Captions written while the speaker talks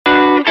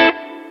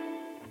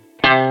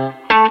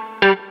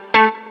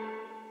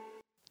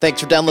Thanks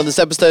for downloading this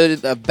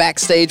episode of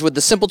Backstage with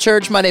the Simple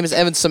Church. My name is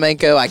Evan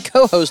Semenko. I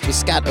co-host with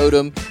Scott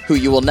Odom, who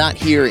you will not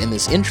hear in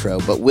this intro,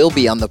 but will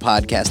be on the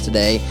podcast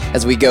today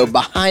as we go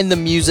behind the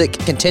music,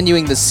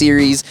 continuing the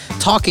series,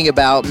 talking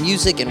about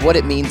music and what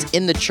it means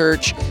in the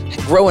church,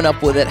 growing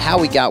up with it, how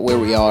we got where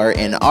we are.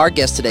 And our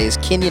guest today is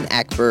Kenyon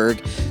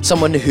Ackberg,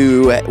 someone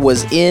who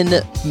was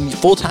in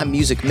full-time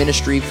music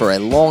ministry for a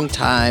long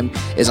time,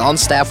 is on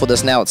staff with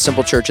us now at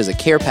Simple Church as a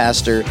care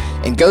pastor,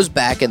 and goes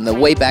back in the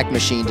Wayback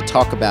Machine to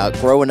talk about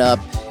growing up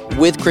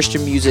with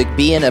Christian music,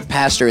 being a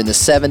pastor in the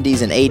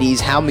 70s and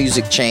 80s, how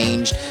music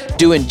changed,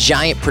 doing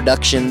giant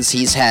productions.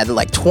 He's had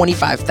like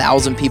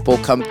 25,000 people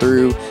come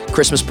through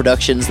Christmas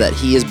productions that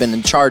he has been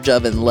in charge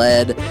of and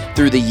led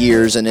through the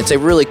years. And it's a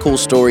really cool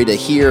story to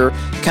hear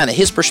kind of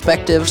his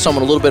perspective,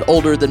 someone a little bit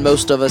older than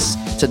most of us,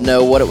 to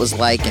know what it was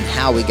like and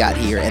how we got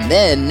here. And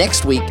then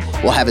next week,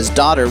 we'll have his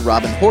daughter,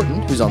 Robin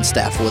Horton, who's on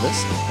staff with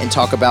us, and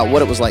talk about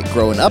what it was like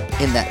growing up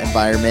in that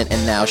environment.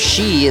 And now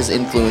she has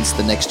influenced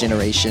the next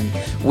generation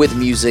with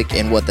music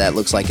and what that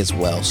looks like as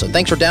well. So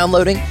thanks for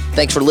downloading.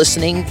 Thanks for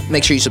listening.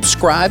 Make sure you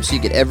subscribe so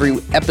you get every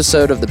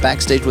episode of the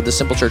Backstage with the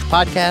Simple Church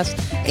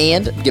podcast,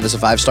 and give us a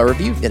 5-star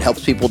review. It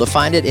helps people to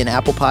find it in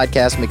Apple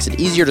Podcasts, makes it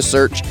easier to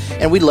search,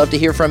 and we'd love to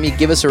hear from you.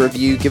 Give us a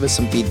review, give us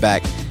some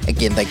feedback.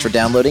 Again, thanks for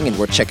downloading, and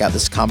we'll check out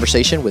this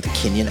conversation with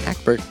Kenyon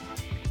Ackberg.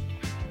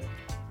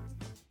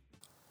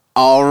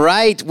 All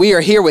right, we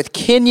are here with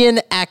Kenyon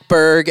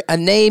Ackberg, a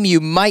name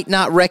you might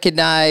not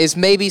recognize,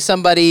 maybe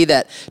somebody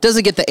that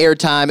doesn't get the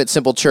airtime at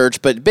Simple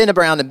Church, but been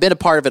around and been a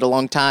part of it a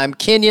long time.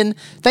 Kenyon,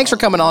 thanks for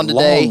coming on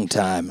today.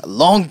 A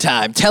long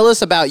time. Tell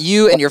us about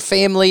you and your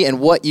family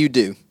and what you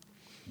do.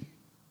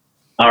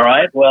 All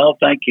right, well,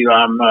 thank you.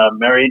 I'm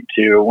married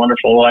to a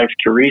wonderful wife,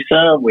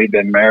 Teresa. We've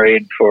been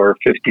married for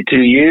 52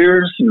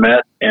 years,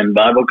 met in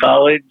Bible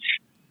college,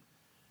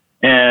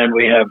 and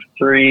we have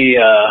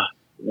 3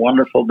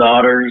 wonderful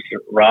daughters,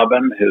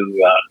 Robin,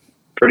 who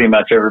pretty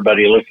much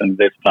everybody listening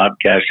to this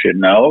podcast should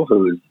know,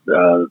 who's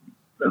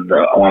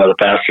one of the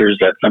pastors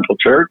at Simple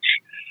Church.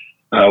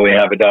 We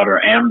have a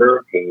daughter,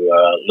 Amber, who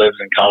lives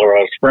in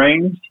Colorado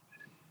Springs,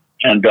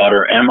 and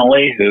daughter,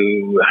 Emily,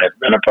 who has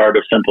been a part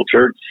of Simple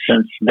Church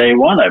since day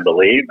one, I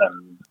believe,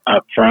 and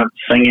up front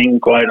singing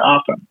quite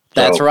often.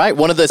 That's right.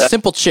 One of the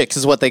Simple Chicks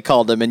is what they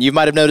called them, and you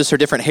might have noticed her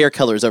different hair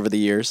colors over the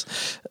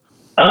years.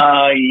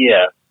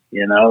 Yes.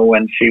 You know,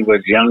 when she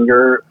was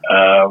younger,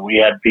 we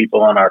had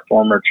people in our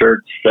former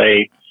church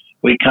say,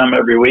 we come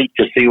every week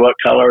to see what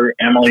color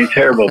Emily's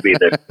hair will be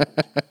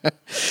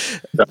this.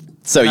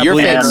 So your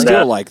fans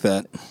still like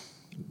that.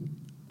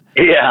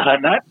 Yeah,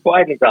 not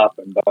quite as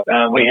often,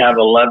 but we have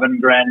 11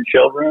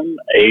 grandchildren,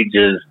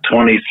 ages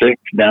 26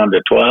 down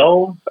to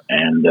 12,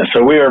 and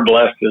so we are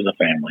blessed as a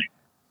family.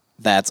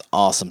 That's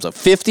awesome. So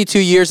 52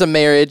 years of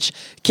marriage.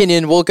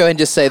 Kenyon, we'll go ahead and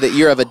just say that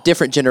you're of a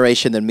different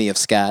generation than me of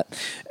Scott.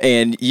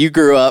 And you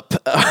grew up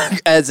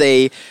as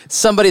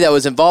somebody that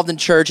was involved in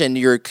church, and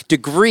your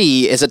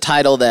degree is a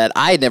title that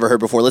I had never heard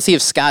before. Let's see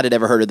if Scott had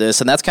ever heard of this.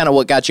 And that's kind of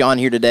what got you on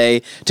here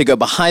today, to go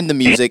behind the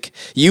music.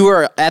 You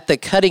are at the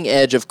cutting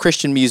edge of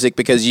Christian music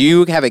because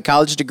you have a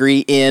college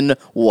degree in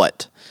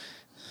what?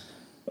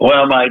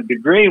 Well, my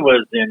degree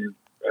was in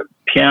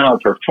piano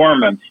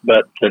performance,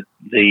 but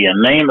the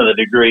name of the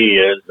degree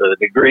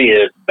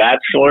is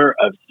Bachelor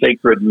of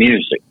Sacred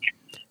Music.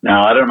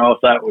 Now, I don't know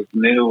if that was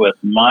new with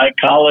my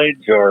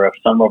college or if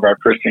some of our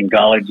Christian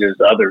colleges,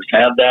 others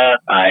had that.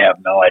 I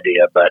have no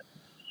idea, but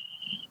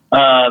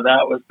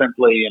that was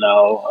simply,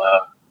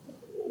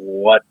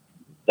 what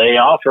they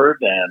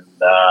offered, and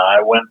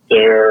I went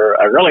there.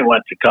 I really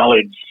went to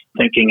college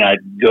thinking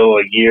I'd go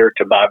a year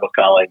to Bible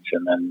college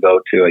and then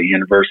go to a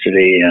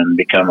university and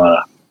become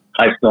a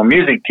high school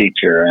music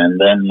teacher,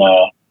 and then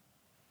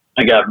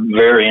I got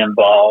very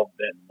involved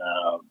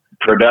in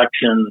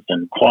productions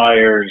and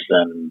choirs,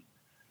 and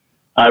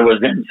I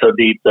was in so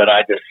deep that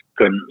I just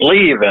couldn't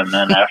leave. And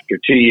then after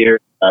 2 years,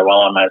 I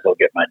might as well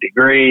get my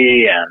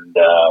degree. And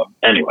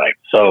anyway,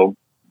 so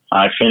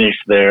I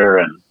finished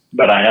there,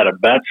 but I had a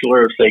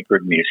Bachelor of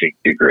Sacred Music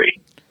degree.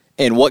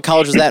 And what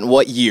college was that, and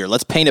what year?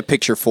 Let's paint a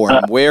picture for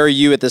him. Where are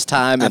you at this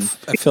time? And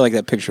I feel like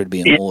that picture would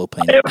be in Holo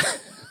painting.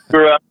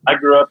 I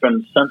grew up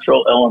in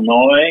central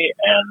Illinois,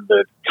 and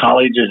the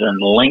college is in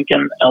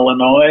Lincoln,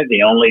 Illinois,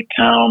 the only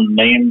town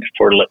named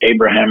for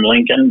Abraham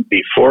Lincoln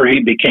before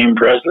he became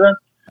president.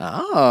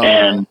 Oh.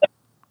 And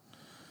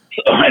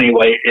so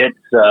anyway, it's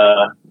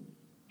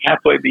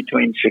halfway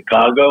between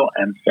Chicago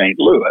and St.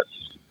 Louis.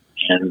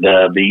 And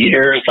the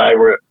years I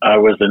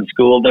was in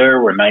school there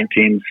were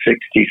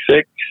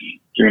 1966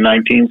 through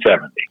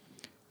 1970.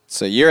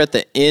 So you're at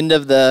the end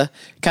of the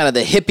kind of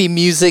the hippie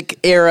music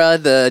era,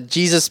 the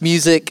Jesus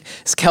music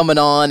is coming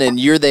on, and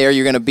you're there.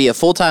 You're going to be a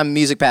full-time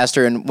music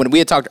pastor. And when we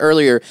had talked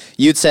earlier,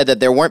 you'd said that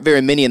there weren't very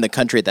many in the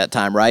country at that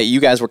time, right? You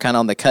guys were kind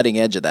of on the cutting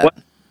edge of that.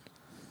 Well,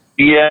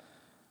 yeah.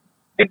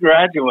 I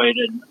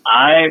graduated,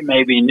 I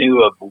maybe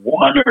knew of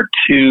 1 or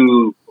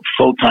 2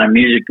 full-time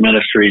music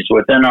ministries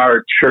within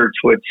our church,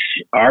 which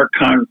our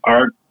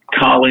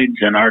college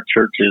and our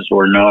churches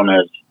were known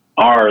as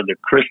the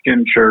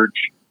Christian Church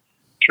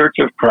Church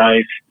of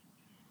Christ,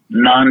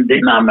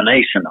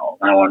 non-denominational.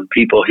 Now, when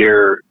people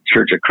hear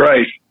Church of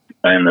Christ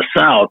in the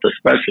South,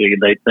 especially,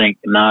 they think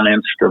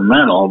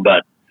non-instrumental,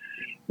 but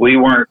we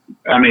weren't.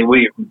 I mean,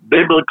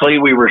 biblically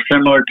we were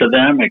similar to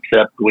them,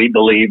 except we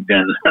believed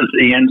in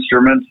the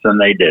instruments and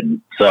they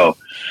didn't. So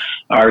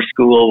our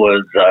school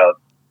was,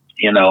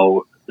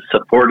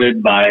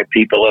 supported by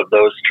people of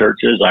those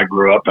churches. I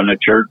grew up in a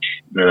church,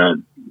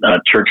 the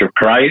Church of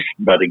Christ,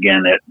 but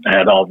again, it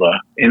had all the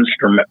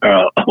instrument.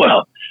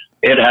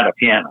 It had a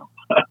piano,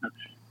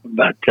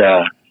 but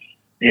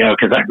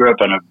because I grew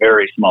up in a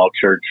very small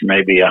church,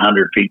 maybe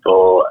 100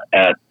 people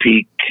at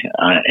peak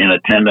in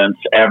attendance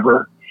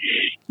ever.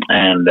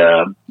 And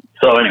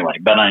so anyway,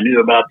 but I knew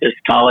about this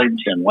college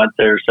and went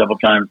there several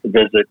times to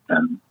visit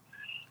and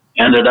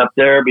ended up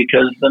there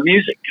because of the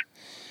music.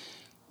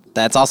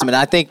 That's awesome. And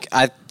I think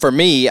for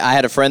me, I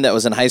had a friend that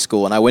was in high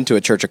school and I went to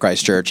a Church of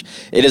Christ church.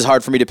 It is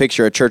hard for me to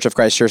picture a Church of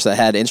Christ church that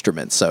had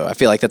instruments. So I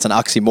feel like that's an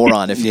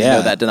oxymoron if you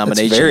know that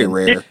denomination. It's very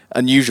rare.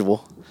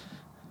 Unusual.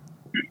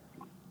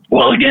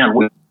 Well, again,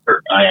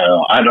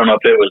 I don't know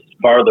if it was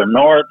farther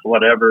north,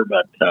 whatever,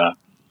 but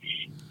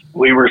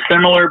we were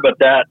similar, but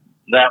that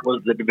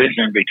was the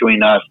division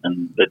between us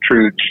and the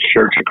true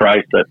Church of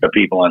Christ that the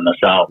people in the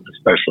South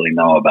especially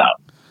know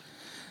about.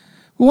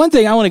 One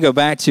thing I want to go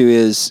back to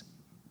is,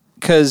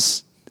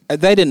 because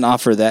they didn't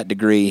offer that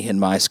degree in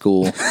my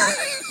school,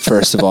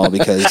 first of all,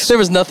 because there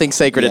was nothing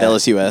sacred at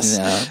LSUS.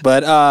 No.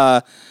 But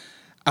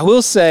I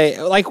will say,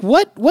 like,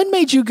 what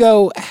made you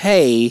go,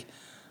 hey,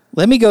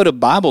 let me go to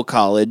Bible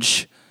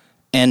college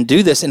and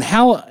do this? And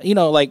how,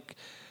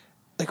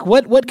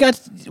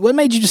 what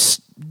made you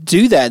just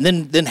do that?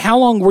 And then how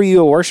long were you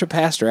a worship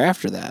pastor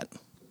after that?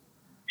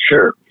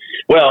 Sure.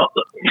 Well,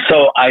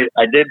 so I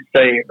did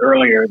say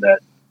earlier that,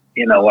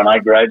 when I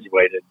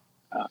graduated,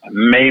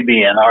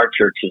 maybe in our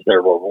churches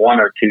there were one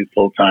or two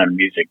full-time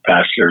music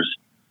pastors,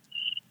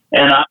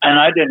 and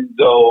I didn't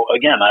go.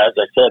 Again, as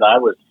I said, I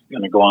was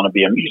going to go on to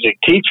be a music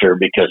teacher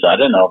because I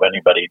didn't know of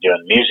anybody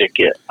doing music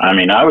yet. I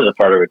mean, I was a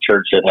part of a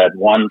church that had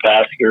one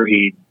pastor.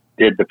 He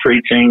did the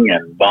preaching,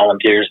 and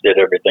volunteers did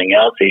everything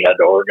else. He had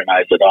to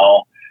organize it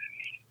all.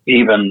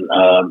 Even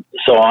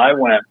so, I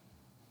went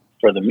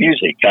for the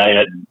music.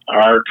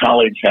 Our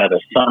college had a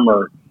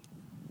summer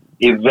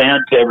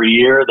event every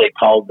year. They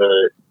called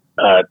the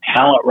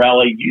Talent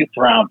Rally Youth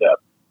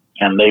Roundup,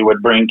 and they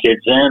would bring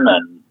kids in,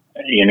 and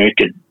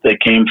they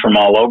came from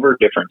all over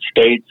different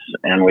states,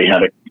 and we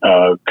had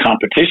a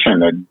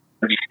competition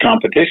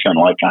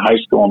like a high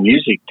school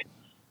music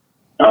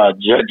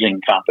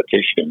judging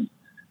competition,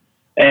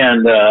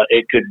 and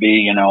it could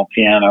be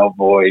piano,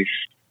 voice,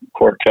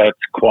 quartets,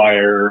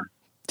 choir.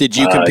 Did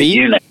you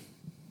compete?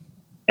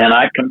 And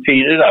I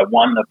competed. I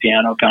won the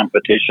piano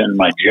competition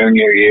my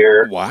junior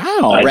year.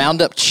 Wow,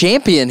 Roundup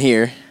champion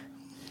here.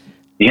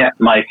 Yeah,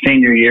 my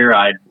senior year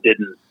I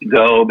didn't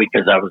go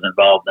because I was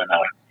involved in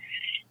a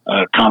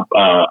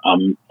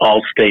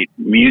all-state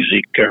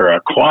music or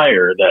a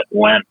choir that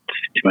went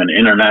to an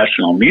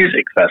international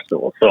music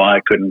festival, so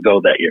I couldn't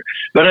go that year.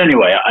 But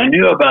anyway, I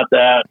knew about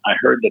that. I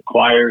heard the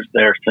choirs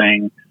there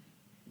sing,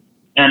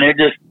 and it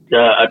just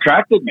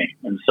attracted me,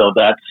 and so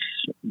that's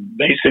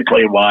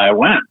basically why I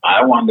went.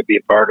 I wanted to be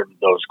a part of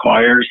those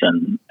choirs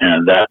and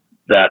that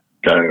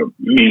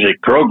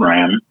music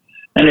program.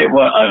 And it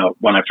was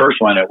when I first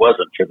went, it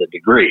wasn't for the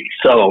degree.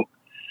 So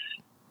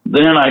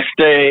then I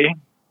stay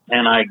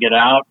and I get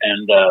out,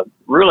 and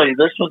really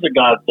this was a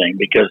God thing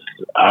because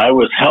I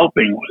was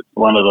helping with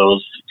one of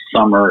those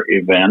summer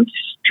events,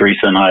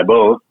 Teresa and I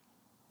both.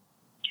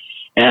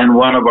 And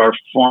one of our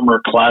former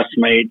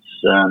classmates,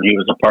 he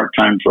was a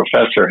part-time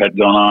professor, had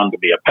gone on to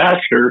be a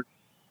pastor.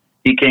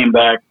 He came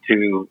back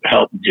to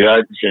help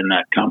judge in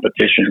that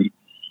competition.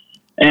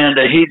 And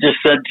he just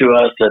said to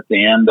us at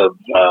the end of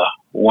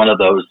one of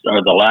those,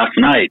 or the last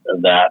night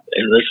of that,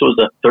 this was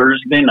a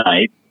Thursday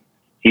night,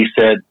 he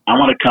said, I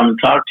want to come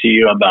talk to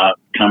you about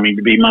coming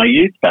to be my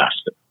youth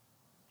pastor.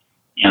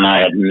 And I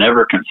had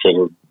never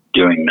considered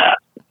doing that.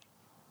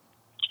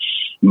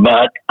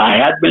 But I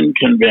had been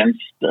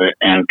convinced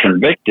and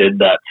convicted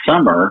that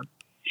summer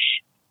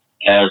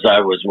as I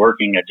was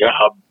working a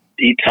job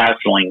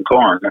detasseling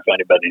corn, if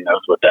anybody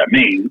knows what that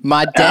means.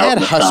 My dad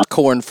husked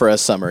corn for a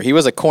summer. He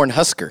was a corn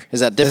husker. Is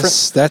that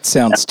different? That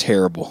sounds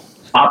terrible.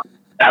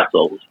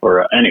 Tassels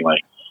anyway.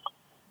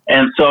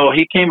 And so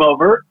he came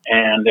over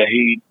and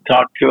he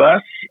talked to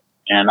us,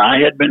 and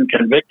I had been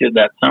convicted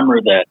that summer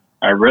that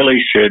I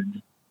really should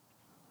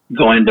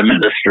go into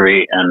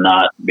ministry and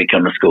not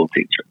become a school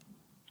teacher.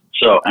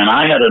 So, and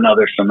I had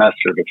another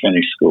semester to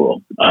finish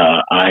school.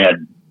 I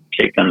had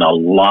taken a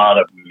lot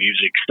of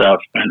music stuff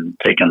and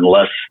taken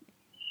less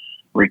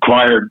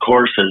required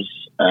courses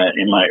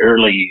in my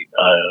early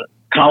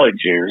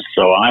college years.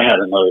 So I had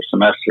another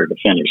semester to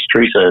finish.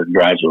 Teresa had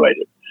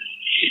graduated.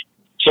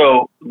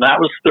 So that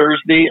was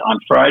Thursday. On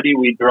Friday,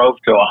 we drove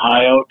to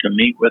Ohio to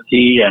meet with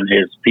he and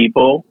his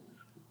people.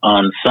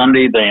 On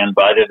Sunday, they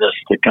invited us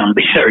to come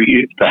be their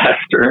youth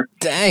pastor.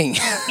 Dang.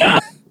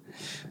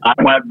 I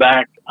went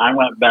back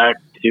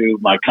to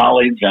my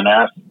college and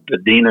asked the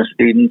dean of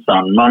students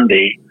on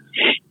Monday,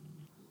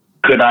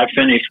 could I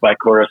finish by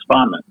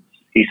correspondence?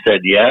 He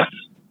said yes.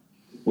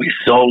 We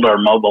sold our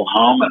mobile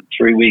home, and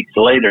 3 weeks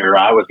later,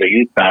 I was a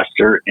youth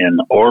pastor in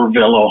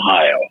Orrville,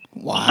 Ohio.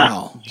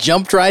 Wow.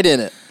 Jumped right in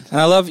it. And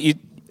I love you.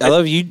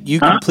 You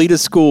completed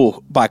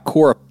school by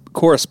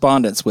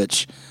correspondence,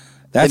 which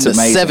that's in the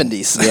amazing.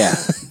 70s. Yeah.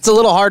 It's a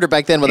little harder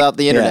back then without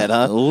the internet, A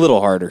huh? little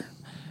harder.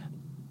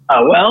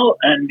 Well,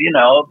 and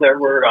there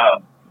were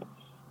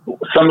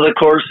some of the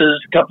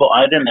courses,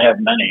 I didn't have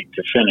many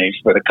to finish,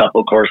 but a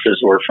couple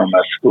courses were from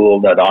a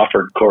school that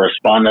offered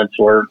correspondence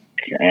work.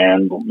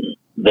 And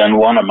then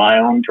one of my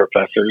own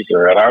professors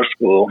at our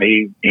school,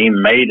 he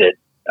made it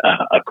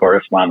a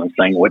correspondence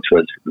thing, which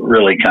was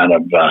really kind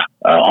of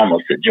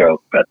almost a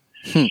joke. But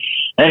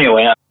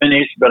anyway, I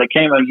finished, but I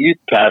became a youth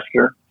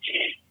pastor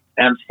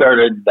and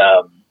started,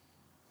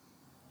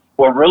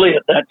 really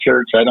at that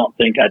church, I don't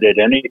think I did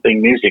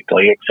anything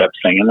musically except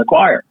sing in the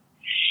choir.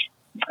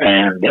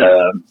 And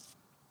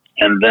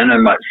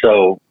then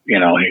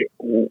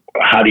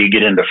how do you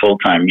get into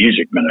full-time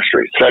music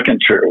ministry?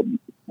 Second church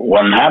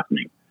wasn't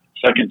happening.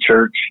 Second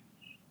church,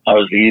 I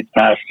was the youth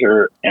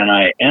pastor, and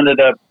I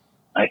ended up,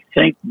 I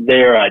think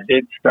there I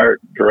did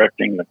start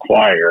directing the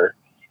choir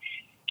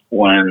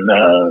when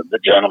the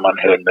gentleman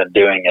who had been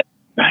doing it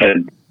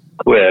had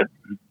quit.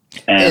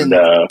 And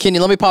Kenny,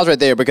 let me pause right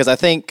there because I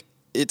think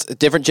it's a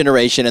different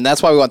generation, and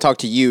that's why we want to talk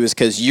to you, is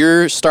because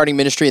you're starting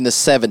ministry in the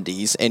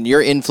 70s, and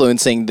you're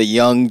influencing the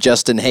young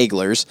Justin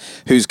Haglers,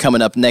 who's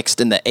coming up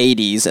next in the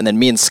 80s, and then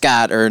me and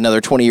Scott are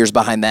another 20 years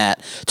behind that.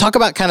 Talk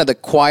about kind of the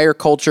choir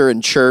culture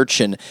in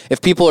church, and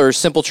if people are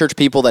simple church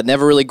people that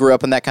never really grew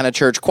up in that kind of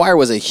church, choir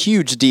was a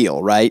huge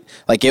deal, right?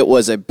 Like, it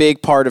was a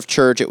big part of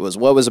church. It was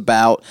what it was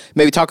about.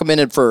 Maybe talk a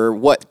minute for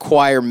what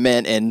choir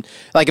meant, and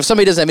like if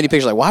somebody doesn't have any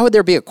pictures, like why would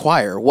there be a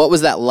choir? What was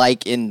that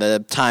like in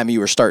the time you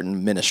were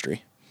starting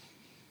ministry?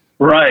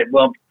 Right.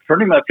 Well,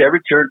 pretty much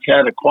every church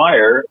had a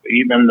choir,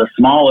 even the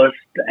smallest.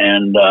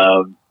 And,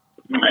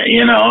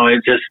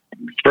 it just,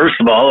 first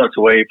of all, it's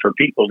a way for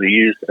people to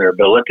use their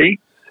ability.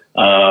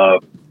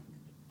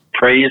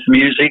 Praise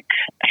music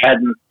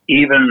hadn't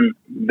even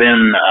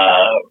been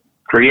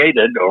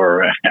created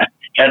or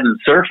hadn't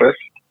surfaced.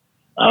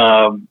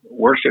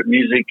 Worship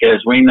music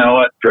as we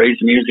know it,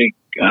 praise music,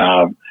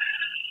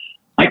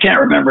 I can't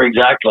remember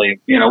exactly.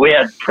 We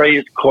had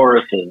praise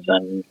choruses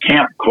and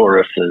camp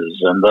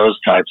choruses and those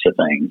types of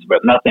things,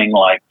 but nothing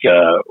like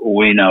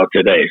we know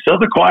today. So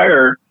the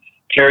choir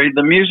carried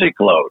the music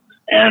load,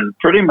 and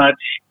pretty much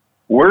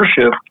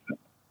worship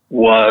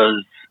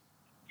was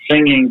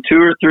singing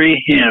 2 or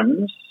 3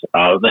 hymns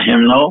out of the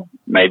hymnal,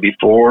 maybe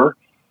 4,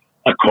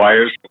 a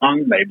choir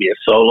song, maybe a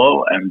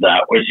solo, and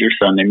that was your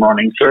Sunday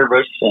morning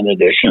service in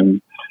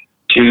addition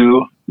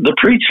to the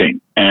preaching.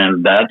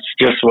 And that's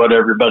just what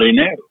everybody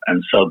knew.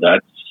 And so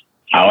that's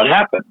how it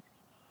happened.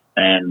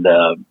 And,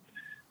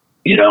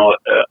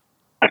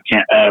 I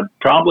can't,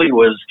 probably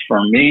was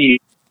for me,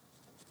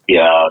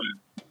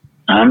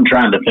 I'm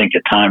trying to think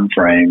a time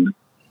frame,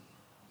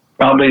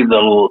 probably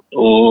the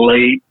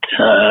late,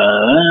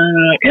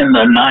 in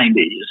the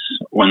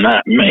 90s when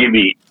that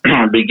maybe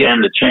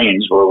began to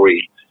change, where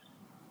we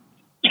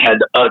had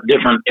a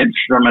different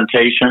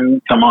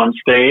instrumentation come on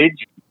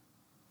stage.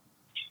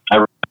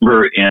 I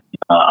remember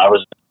I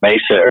was in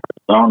Mesa,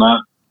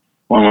 Arizona,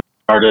 when we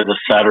started a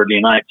Saturday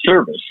night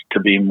service to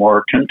be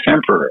more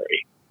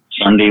contemporary.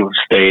 Sunday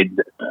stayed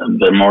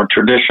the more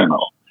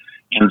traditional.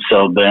 And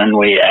so then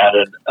we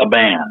added a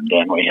band,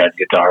 and we had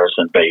guitars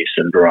and bass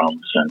and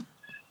drums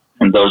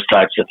and those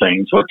types of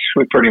things, which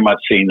we pretty much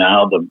see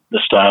now. The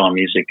style of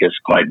music is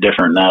quite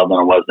different now than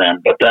it was then.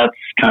 But that's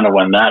kind of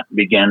when that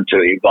began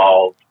to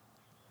evolve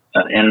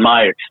in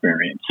my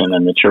experience and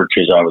in the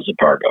churches I was a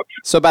part of.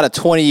 So about a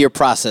 20-year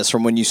process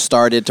from when you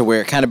started to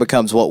where it kind of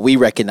becomes what we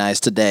recognize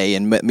today,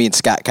 and me and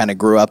Scott kind of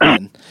grew up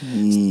in.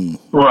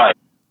 Right.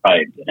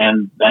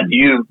 And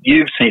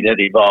you've seen it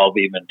evolve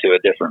even to a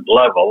different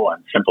level.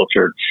 And Simple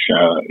Church,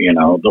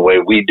 the way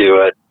we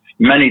do it,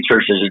 many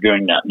churches are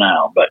doing that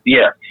now. But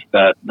yes,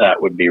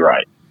 that would be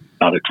right.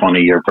 About a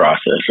 20-year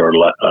process or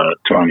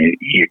 20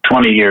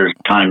 years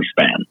time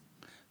span.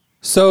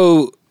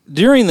 So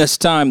during this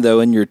time,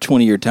 though, in your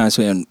 20-year time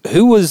span,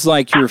 who was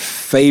like your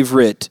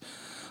favorite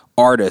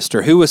artist,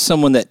 or who was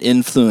someone that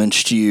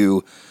influenced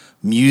you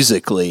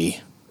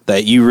musically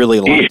that you really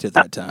liked at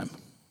that time?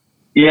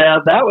 Yeah,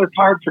 that was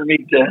hard for me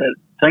to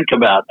think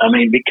about. I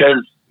mean,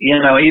 because,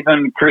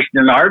 even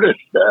Christian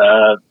artists,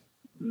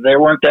 there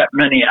weren't that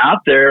many out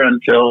there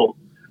until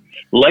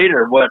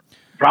later. What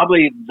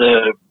probably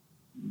the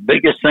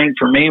biggest thing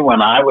for me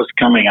when I was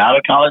coming out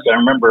of college, I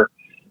remember,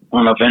 I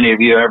don't know if any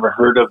of you ever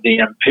heard of the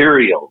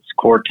Imperials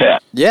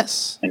Quartet.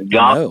 Yes. And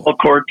Gospel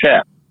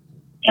Quartet.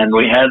 And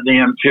we had the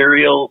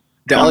Imperials.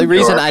 The only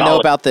reason I know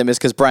about them is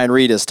because Brian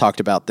Reed has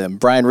talked about them.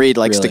 Brian Reed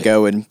likes to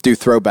go and do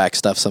throwback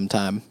stuff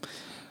sometime.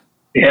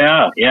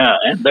 Yeah.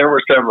 And there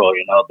were several,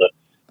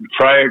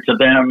 prior to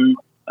them,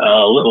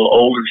 a little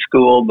older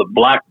school, the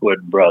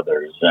Blackwood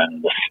Brothers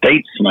and the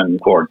Statesman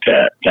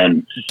Quartet,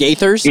 and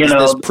Gaithers. You Is know,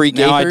 this pre-Gaithers?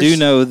 Now I do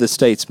know the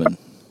Statesman.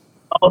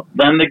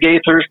 then the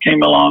Gaithers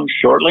came along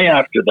shortly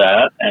after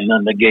that, and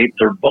then the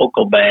Gaither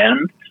Vocal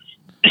Band.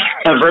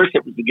 At first,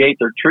 it was the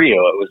Gaither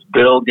Trio. It was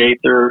Bill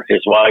Gaither,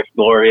 his wife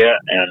Gloria,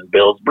 and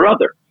Bill's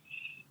brother.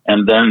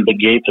 And then the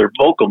Gaither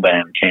Vocal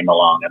Band came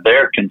along, and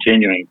they're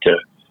continuing to,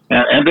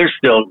 and they're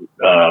still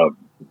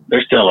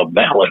a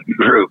ballad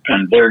group,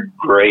 and they're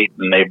great,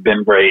 and they've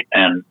been great.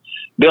 And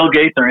Bill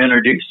Gaither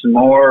introduced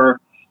more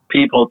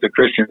people to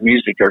Christian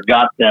music, or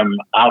got them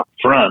out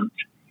front.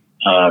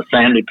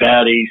 Sandy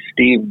Patty,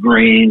 Steve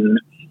Green.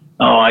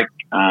 I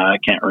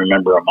can't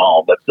remember them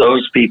all, but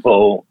those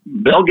people,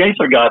 Bill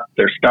Gaither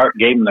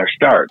gave them their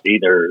start.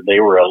 Either they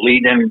were a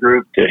lead-in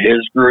group to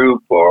his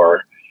group,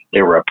 or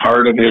they were a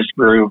part of his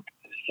group.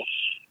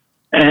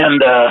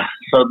 And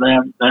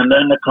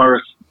then of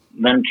course,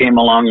 then came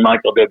along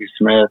Michael W.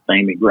 Smith,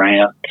 Amy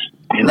Grant.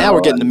 Now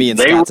we're getting to me and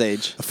Scott's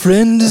age. A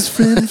friend is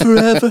friend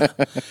forever.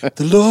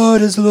 The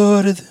Lord is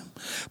Lord of them.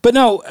 But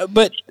all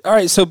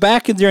right, so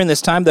back during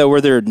this time, though,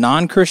 were there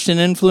non-Christian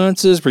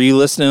influences? Were you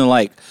listening to,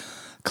 like,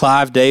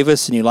 Clive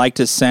Davis and you liked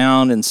his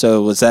sound, and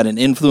so was that an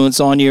influence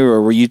on you,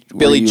 or were you...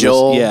 Billy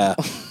Joel? Yeah.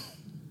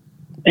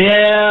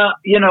 Yeah,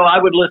 I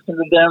would listen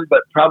to them,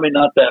 but probably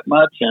not that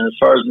much. And as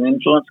far as an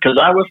influence, because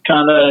I was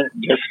kind of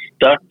just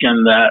stuck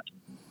in that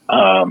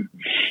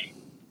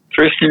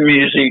Christian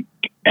music,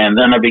 and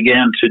then I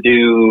began to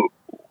do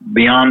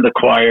beyond the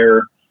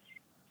choir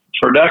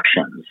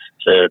productions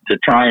to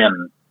try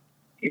and,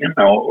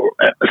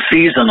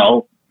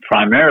 seasonal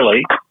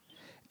primarily.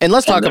 And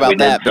let's talk about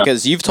that,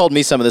 because you've told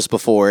me some of this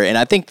before, and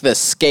I think the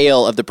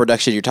scale of the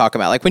production you're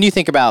talking about, like when you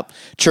think about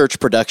church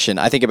production,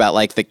 I think about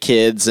like the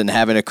kids and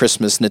having a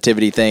Christmas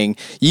nativity thing.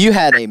 You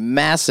had a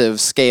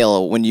massive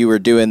scale when you were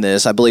doing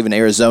this, I believe in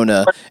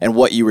Arizona, and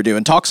what you were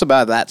doing. Talk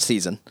about that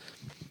season.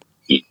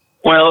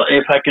 Well,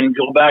 if I can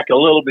go back a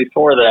little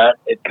before that,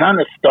 it kind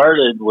of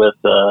started with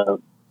a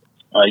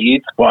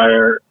youth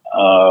choir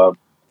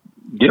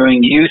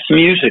doing youth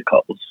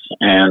musicals,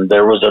 and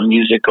there was a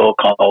musical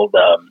called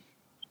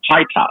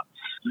High Tops.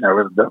 There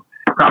was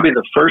probably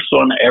the first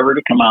one ever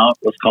to come out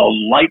was called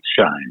Light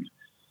Shine.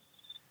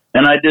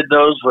 And I did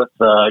those with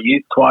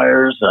youth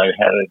choirs. I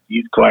had a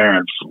youth choir,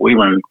 and we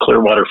were in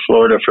Clearwater,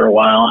 Florida for a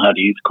while. I had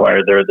a youth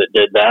choir there that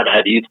did that. I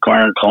had a youth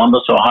choir in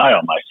Columbus,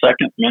 Ohio, my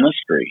second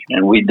ministry.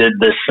 And we did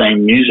this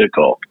same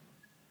musical.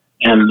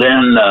 And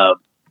then,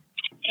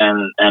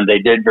 and they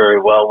did very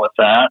well with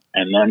that.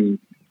 And then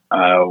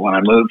when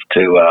I moved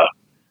to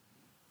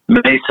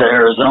Mesa,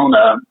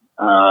 Arizona,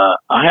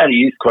 I had a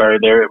youth choir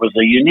there. It was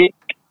a unique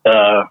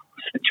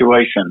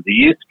situation. The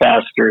youth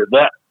pastor,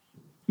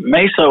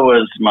 Mesa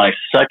was my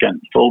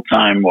second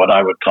full-time, what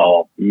I would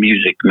call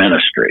music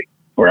ministry,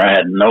 where I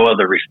had no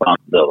other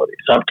responsibilities.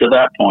 Up to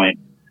that point,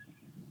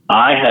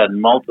 I had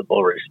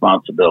multiple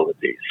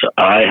responsibilities.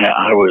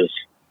 I was,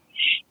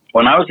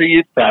 when I was a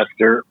youth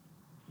pastor,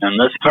 and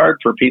this is hard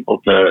for people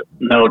to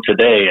know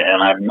today,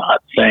 and I'm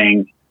not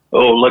saying,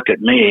 oh, look at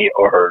me,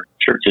 or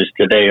churches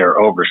today are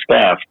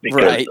overstaffed,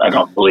 because right. I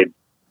don't believe.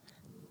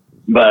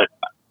 But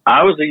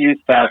I was a youth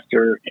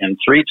pastor in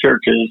 3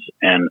 churches,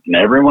 and in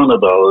every one of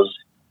those,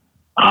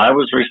 I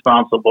was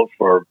responsible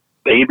for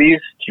babies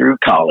through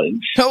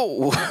college.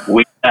 Oh.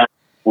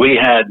 We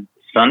had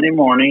Sunday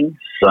morning,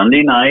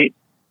 Sunday night,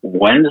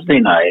 Wednesday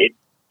night,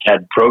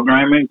 had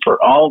programming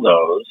for all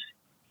those,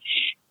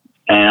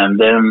 and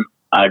then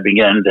I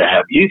began to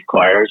have youth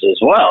choirs as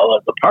well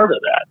as a part of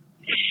that.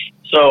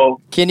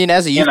 So, Kenyon,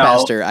 as a youth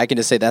pastor, I can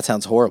just say that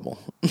sounds horrible.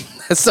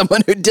 As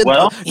someone who did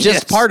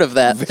just part of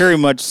that. Very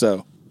much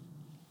so.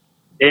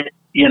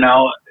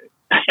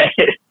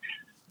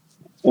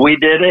 We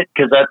did it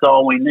because that's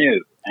all we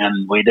knew.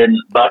 And we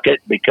didn't buck it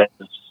because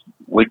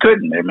we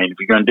couldn't. I mean, if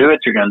you're going to do it,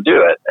 you're going to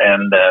do it.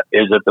 And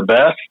is it the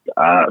best?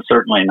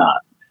 Certainly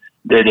not.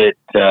 Did it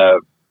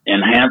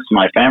enhance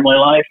my family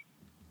life?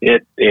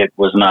 It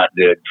was not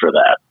good for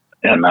that.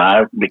 And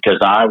because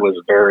I was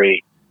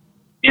very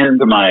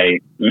into my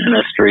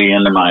ministry,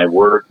 into my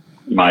work,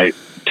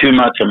 too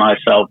much of my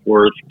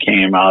self-worth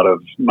came out of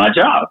my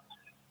job.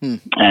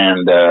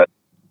 And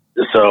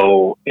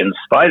so in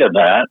spite of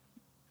that,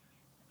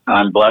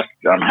 I'm blessed.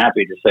 I'm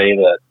happy to say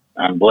that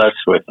I'm blessed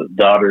with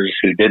daughters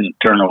who didn't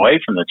turn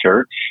away from the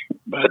church,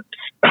 but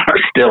are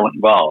still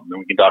involved. And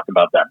we can talk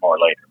about that more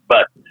later.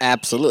 But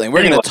absolutely. And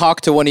we're going to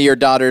talk to one of your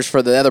daughters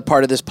for the other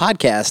part of this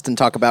podcast and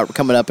talk about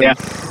coming up and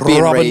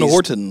being Robin raised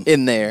Horton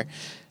in there.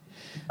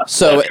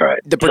 So that's right.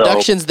 The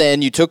productions,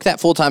 then you took that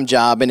full-time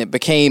job and it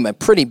became a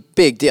pretty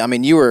big deal. I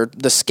mean,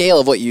 the scale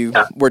of what you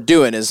were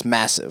doing is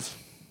massive.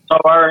 So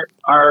our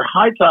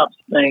High Tops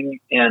thing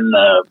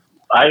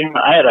I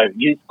had a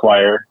youth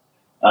choir.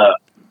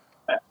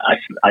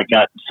 I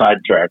got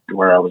sidetracked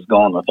where I was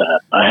going with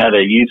that. I had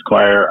a youth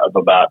choir of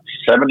about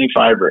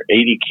 75 or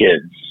 80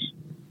 kids.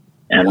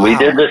 And we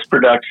did this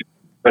production.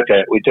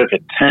 We took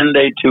a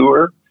 10-day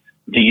tour.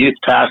 The youth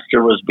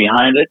pastor was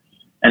behind it.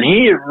 And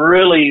he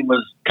really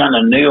was kind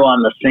of new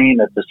on the scene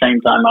at the same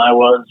time I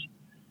was.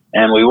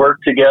 And we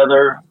worked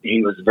together.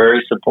 He was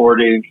very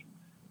supportive,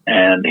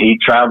 and he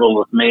traveled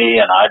with me,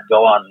 and I'd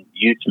go on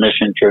youth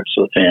mission trips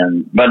with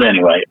him. But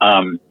anyway,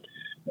 so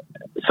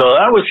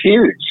that was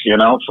huge,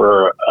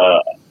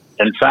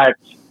 in fact,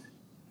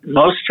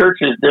 most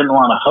churches didn't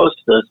want to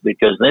host us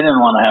because they didn't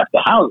want to have to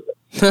house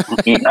us.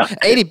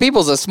 80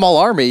 people's a small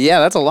army. Yeah,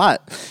 that's a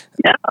lot.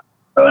 Yeah.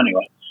 So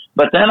anyway,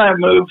 but then I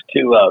moved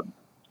to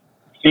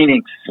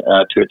Phoenix,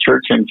 to a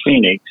church in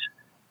Phoenix,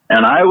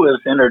 and I was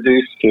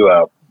introduced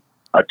to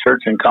a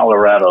church in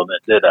Colorado that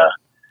did a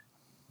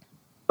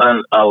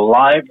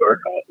live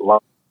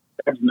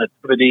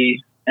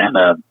nativity and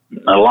a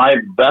live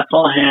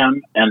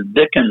Bethlehem and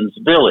Dickens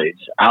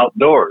Village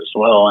outdoors.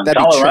 Well, in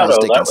That'd Colorado, be Charles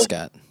Dickens, that was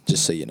Scott,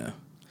 just so you know.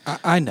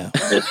 I know.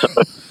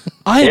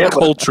 I am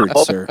cultured,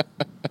 sir.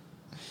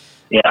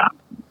 Yeah.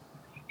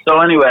 So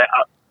anyway,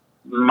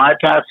 my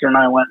pastor and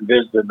I went and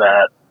visited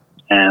that,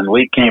 and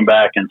we came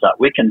back and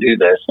thought, we can do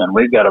this, and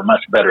we've got a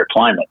much better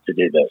climate to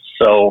do this.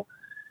 So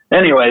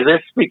anyway,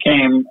 this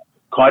became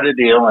quite a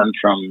deal, and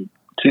from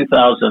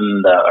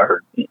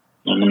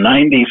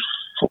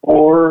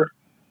 1994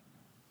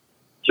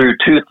 through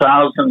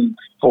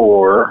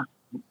 2004,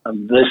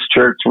 this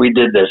church, we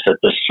did this at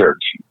this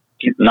church,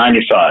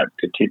 95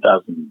 to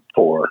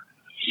 2004.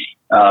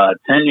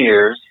 10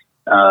 years,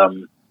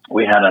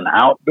 we had an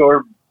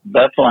outdoor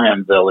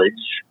Bethlehem village.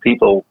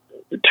 People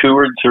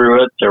toured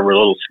through it. There were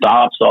little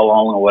stops all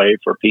along the way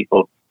for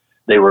people.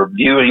 They were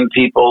viewing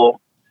people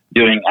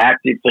doing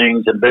active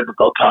things in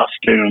biblical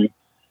costume.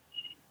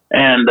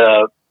 And,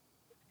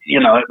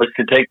 it was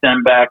to take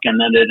them back, and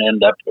then it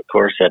ended up, of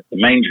course, at the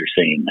manger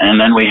scene. And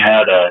then we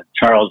had a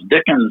Charles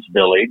Dickens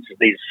village,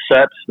 these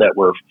sets that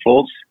were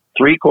full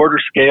 3/4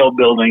 scale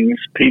buildings,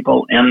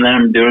 people in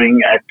them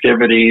doing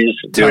activities,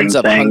 doing Tons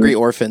of things, hungry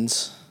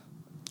orphans.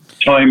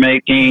 toy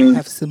making,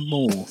 Have some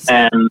more.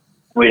 and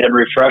we had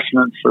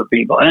refreshments for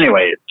people.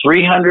 Anyway,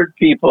 300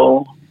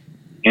 people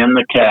in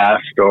the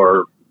cast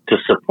or to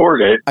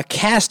support it. A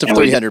cast of And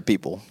 300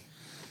 people.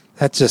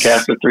 That just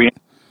Cast of 300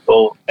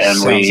 people, and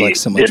sounds we like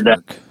so much did that.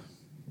 work.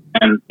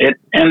 And it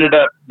ended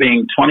up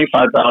being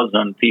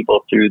 25,000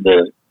 people through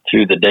the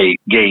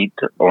gate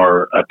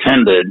or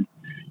attended.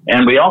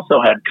 And we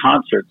also had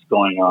concerts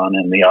going on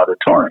in the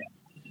auditorium.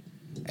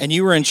 And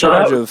you were in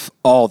charge of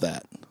all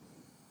that.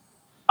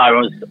 I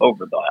was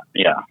over that,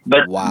 yeah.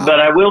 But Wow. But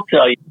I will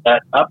tell you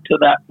that up to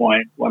that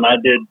point, when I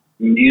did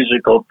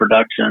musical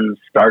productions,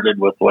 started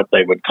with what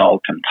they would call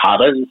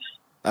cantatas,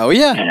 Oh,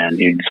 yeah.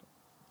 and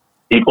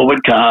people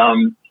would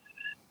come.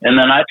 And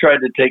then I tried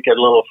to take it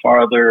a little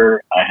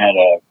farther. I had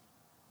a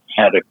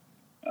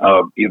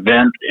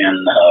event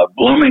in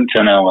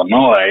Bloomington,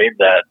 Illinois,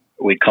 that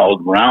we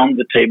called Round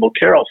the Table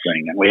Carol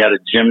Sing. And we had a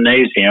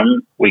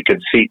gymnasium. We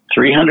could seat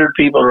 300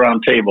 people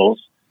around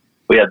tables.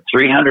 We had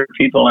 300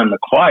 people in the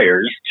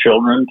choirs,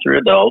 children through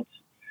adults.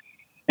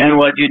 And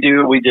what you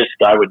do,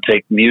 I would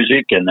take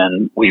music, and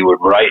then we would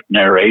write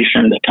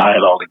narration to tie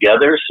it all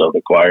together. So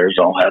the choirs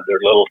all had their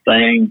little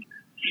thing,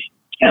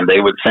 and they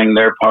would sing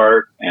their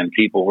part, and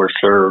people were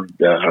served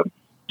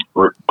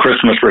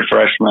Christmas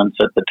refreshments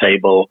at the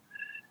table.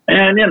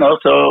 And,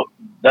 so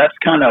that's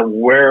kind of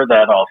where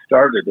that all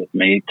started with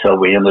me till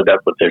we ended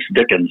up with this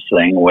Dickens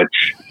thing,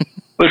 which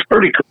was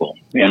pretty cool,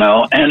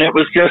 and it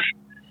was just,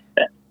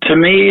 to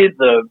me,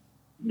 the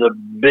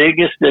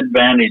biggest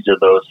advantage of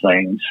those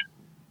things,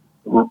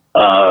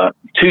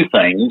 two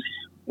things.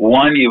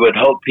 One, you would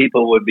hope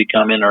people would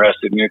become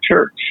interested in your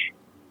church.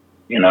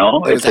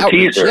 It's a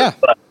outreach, teaser. yeah.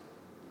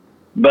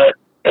 But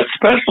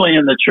especially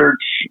in the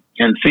church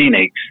in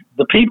Phoenix,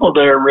 the people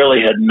there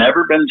really had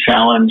never been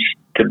challenged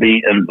to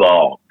be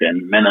involved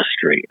in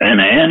ministry in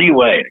any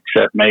way,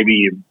 except maybe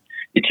you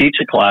teach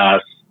a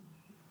class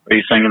or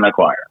you sing in the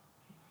choir.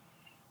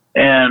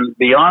 And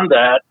beyond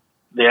that,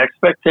 the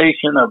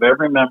expectation of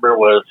every member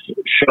was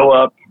show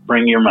up,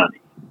 bring your money.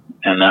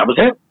 And that was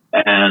it.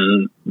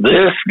 And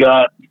this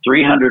got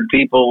 300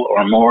 people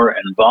or more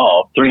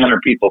involved,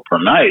 300 people per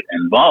night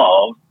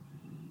involved,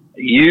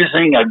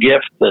 using a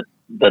gift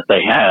that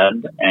they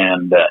had.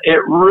 And it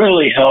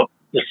really helped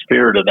the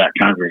spirit of that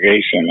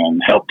congregation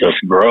and helped us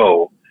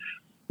grow,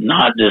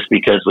 not just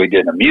because we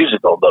did a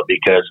musical, but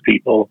because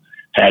people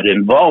had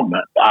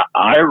involvement.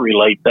 I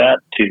relate that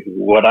to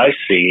what I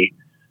see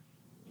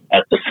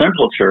at the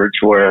Simple Church,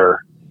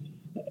 where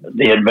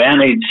the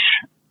advantage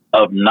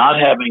of not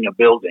having a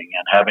building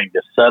and having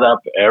to set up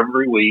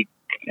every week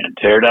and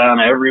tear down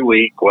every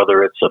week,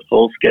 whether it's a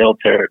full-scale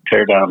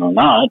tear down or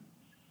not,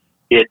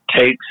 it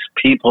takes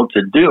people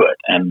to do it.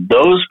 And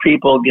those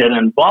people get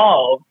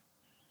involved,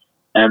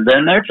 and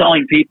then they're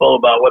telling people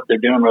about what they're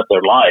doing with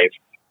their life.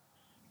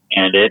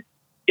 And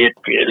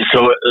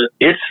so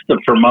it's the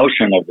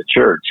promotion of the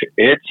church.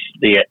 It's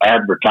the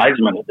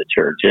advertisement of the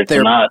church. It's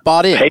They're not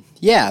bought in.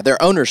 Yeah,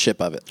 their ownership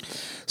of it.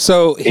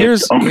 So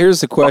here's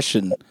the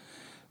question.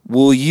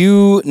 Will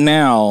you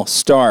now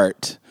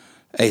start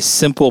a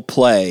simple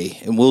play,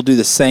 and we'll do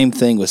the same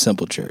thing with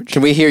Simple Church?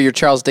 Can we hear your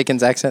Charles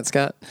Dickens accent,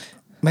 Scott?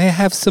 May I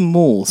have some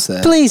more,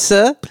 sir? Please,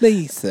 sir.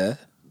 Please, sir.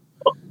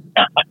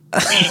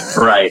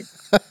 right.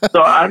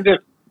 So I'm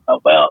just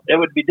Well, it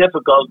would be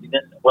difficult.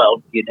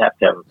 You'd have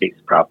to have a piece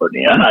of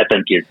property, and I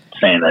think you're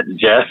saying that in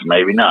jest,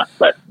 maybe not.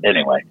 But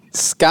anyway,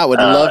 Scott would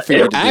love for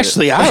you to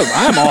actually, do it.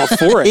 I'm all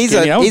for it.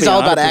 he's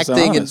all about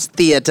acting and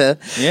theater.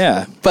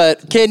 Yeah.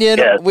 But Kenyon,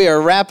 yes. We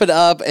are wrapping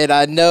up, and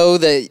I know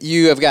that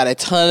you have got a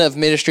ton of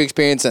ministry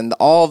experience and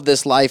all of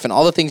this life and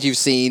all the things you've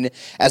seen.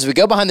 As we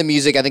go behind the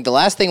music, I think the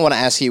last thing I want to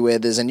ask you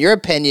with is, in your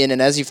opinion,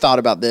 and as you've thought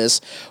about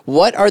this,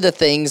 what are the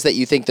things that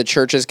you think the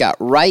church has got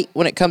right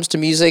when it comes to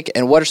music,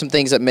 and what are some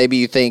things that maybe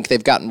you think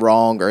they've gotten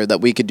wrong or that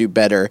we could do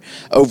better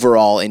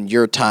overall in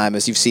your time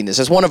as you've seen this?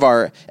 As one of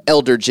our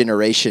elder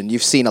generation,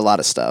 you've seen a lot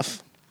of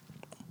stuff.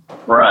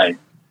 Right.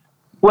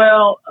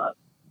 Well,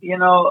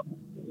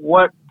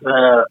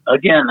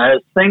 again,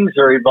 as things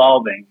are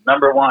evolving,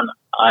 number one,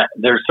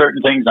 there's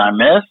certain things I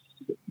miss,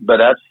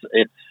 but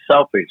it's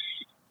selfish.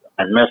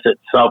 I miss it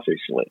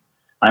selfishly.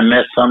 I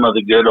miss some of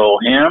the good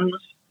old hymns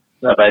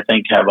that I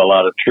think have a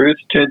lot of truth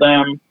to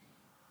them.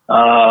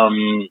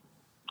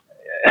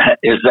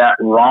 Is that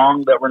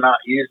wrong that we're not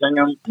using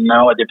them?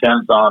 No, it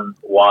depends on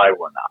why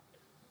we're not.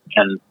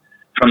 And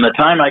from the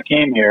time I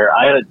came here,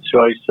 I had a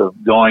choice of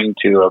going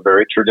to a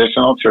very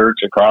traditional church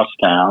across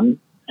town,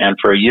 and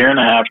for a year and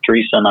a half,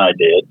 Teresa and I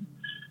did.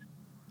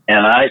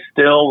 And I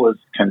still was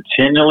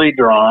continually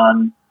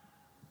drawn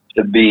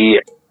to be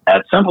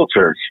at Simple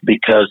Church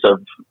because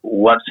of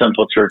what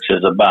Simple Church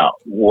is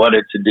about, what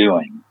it's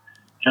doing.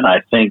 And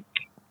I think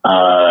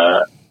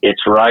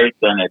it's right,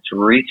 and it's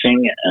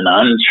reaching an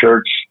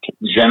unchurched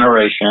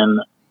generation,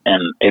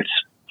 and its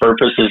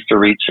purpose is to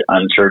reach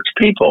unchurched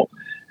people.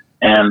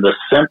 And the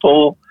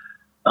simple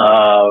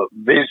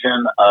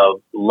vision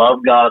of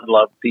love God,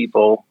 love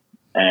people,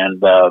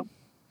 and, to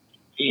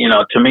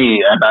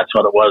me, and that's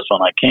what it was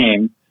when I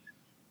came,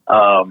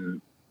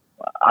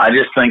 I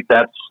just think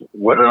that's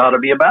what it ought to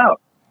be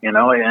about, and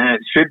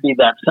it should be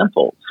that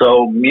simple.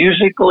 So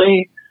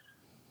musically,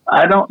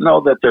 I don't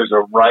know that there's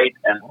a right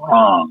and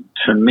wrong.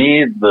 To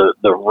me, the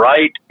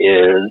right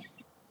is,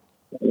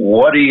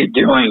 what are you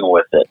doing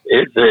with it?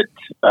 Is it,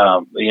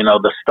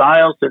 the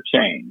styles have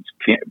changed,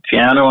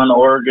 piano and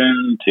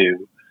organ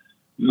to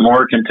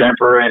more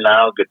contemporary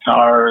now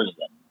guitars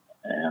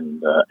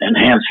and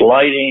enhanced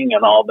lighting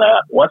and all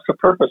that. What's the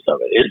purpose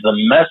of it? Is the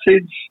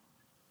message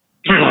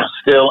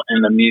still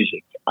in the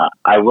music?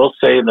 I will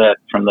say that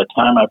from the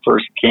time I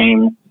first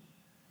came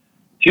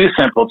to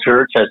Simple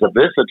Church as a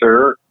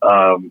visitor,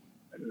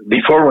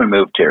 before we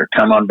moved here,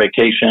 come on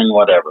vacation,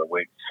 whatever.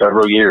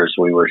 Several years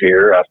we were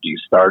here after you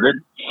started.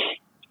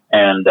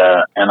 And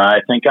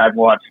I think I've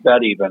watched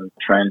that even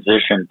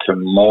transition to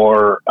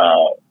more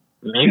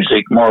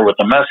music, more with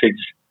a message,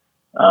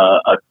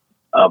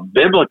 a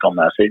biblical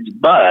message.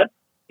 But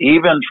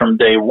even from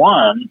day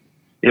one,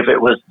 if it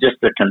was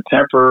just a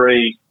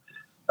contemporary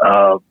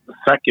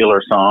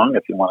secular song,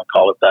 if you want to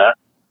call it that,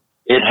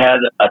 it had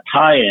a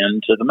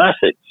tie-in to the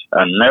message.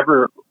 I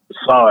never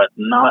saw it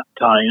not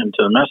tie into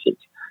the message.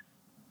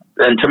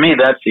 And to me,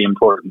 that's the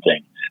important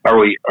thing. Are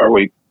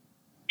we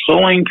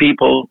pulling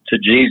people to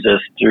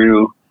Jesus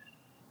through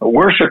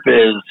worship?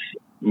 Is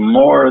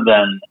more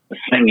than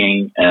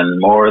singing and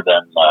more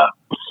than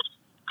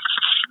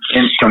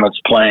instruments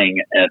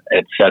playing,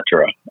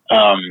 etc.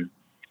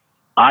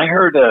 I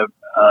heard a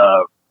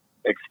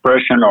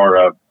expression or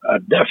a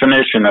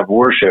definition of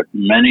worship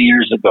many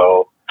years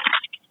ago,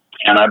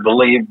 and I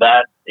believe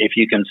that if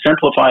you can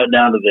simplify it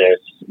down to this,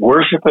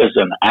 worship is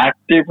an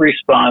active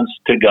response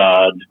to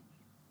God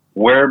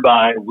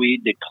whereby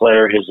we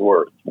declare His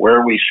worth,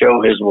 where we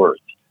show His worth.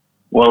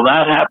 Well,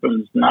 that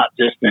happens not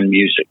just in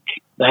music.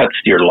 That's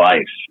your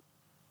life.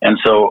 And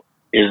so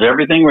is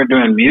everything we're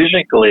doing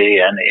musically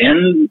and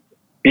in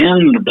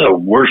the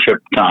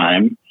worship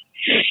time,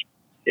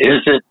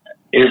 is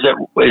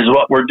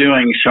what we're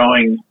doing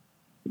showing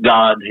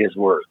God His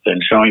worth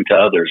and showing to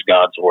others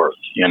God's worth?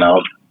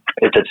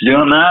 If it's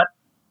doing that,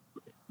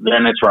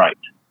 then it's right.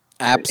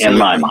 Absolutely. In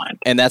my mind.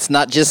 And that's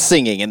not just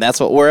singing, and that's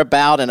what we're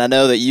about. And I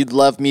know that you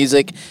love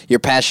music. You're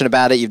passionate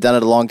about it. You've done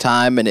it a long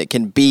time, and it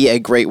can be a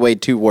great way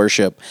to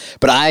worship.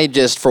 But I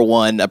just, for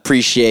one,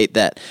 appreciate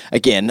that.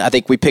 Again, I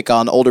think we pick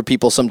on older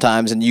people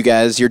sometimes, and you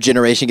guys, your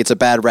generation gets a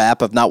bad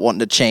rap of not wanting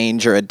to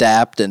change or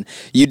adapt, and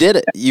you did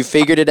it. You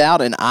figured it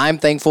out, and I'm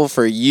thankful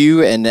for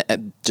you and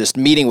just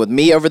meeting with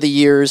me over the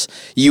years.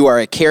 You are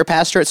a care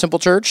pastor at Simple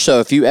Church, so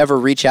if you ever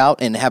reach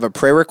out and have a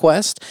prayer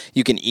request,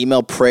 you can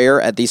email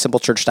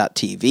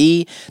prayer@thesimplechurch.tv.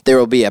 There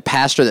will be a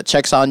pastor that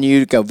checks on you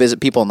to go visit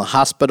people in the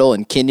hospital,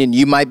 and Kenyon,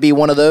 you might be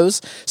one of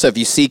those. So if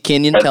you see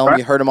Kenyon, tell him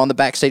you heard him on the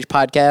Backstage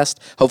podcast.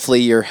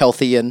 Hopefully you're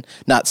healthy and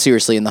not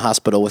seriously in the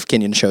hospital if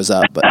Kenyon shows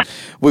up, but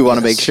we want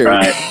to make sure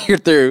you're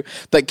through.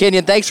 But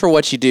Kenyon, thanks for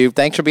what you do.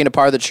 Thanks for being a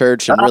part of the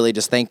church, and really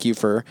just thank you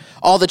for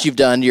all that you've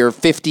done. Your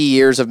 50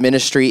 years of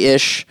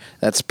ministry-ish,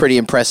 that's pretty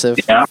impressive.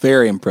 Yeah.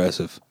 Very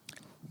impressive.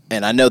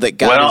 And I know that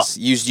God has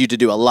used you to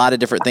do a lot of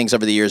different things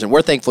over the years, and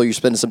we're thankful you're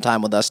spending some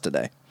time with us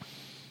today.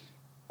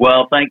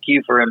 Well, thank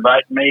you for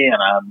inviting me,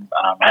 and I'm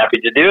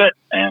happy to do it,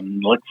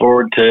 and look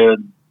forward to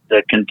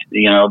the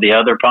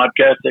other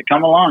podcasts that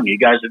come along. You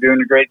guys are doing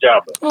a great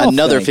job.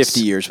 Another thanks. 50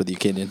 years with you,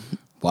 Kenyon.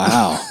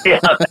 Wow. Yeah.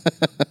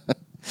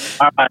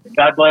 All right.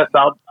 God bless.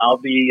 I'll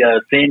be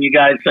seeing you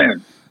guys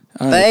soon.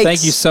 Thanks.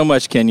 Thank you so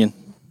much, Kenyon.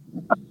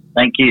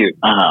 Thank you.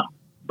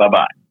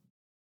 Bye-bye.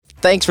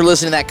 Thanks for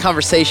listening to that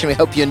conversation. We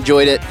hope you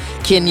enjoyed it.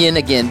 Kenyon,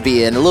 again,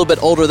 being a little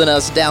bit older than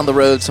us, down the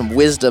road, some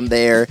wisdom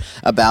there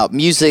about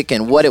music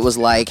and what it was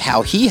like,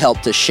 how he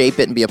helped to shape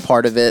it and be a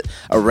part of it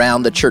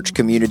around the church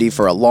community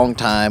for a long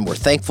time. We're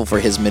thankful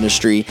for his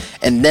ministry.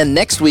 And then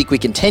next week, we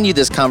continue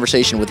this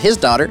conversation with his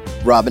daughter,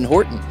 Robin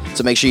Horton.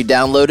 So make sure you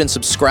download and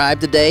subscribe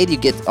today. You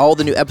get all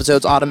the new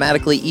episodes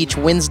automatically each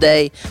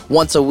Wednesday.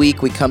 Once a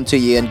week, we come to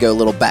you and go a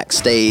little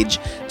backstage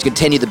to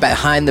continue the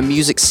Behind the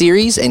Music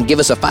series, and give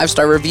us a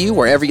 5-star review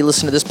wherever you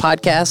listen to this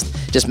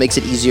podcast. Just makes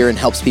it easier and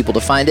helps people to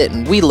find it.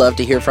 And we love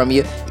to hear from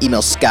you.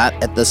 Email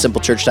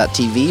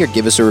scott@thesimplecechurch.tv or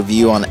give us a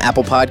review on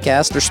Apple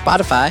Podcasts or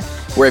Spotify,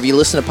 wherever you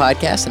listen to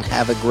podcasts, and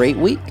have a great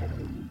week.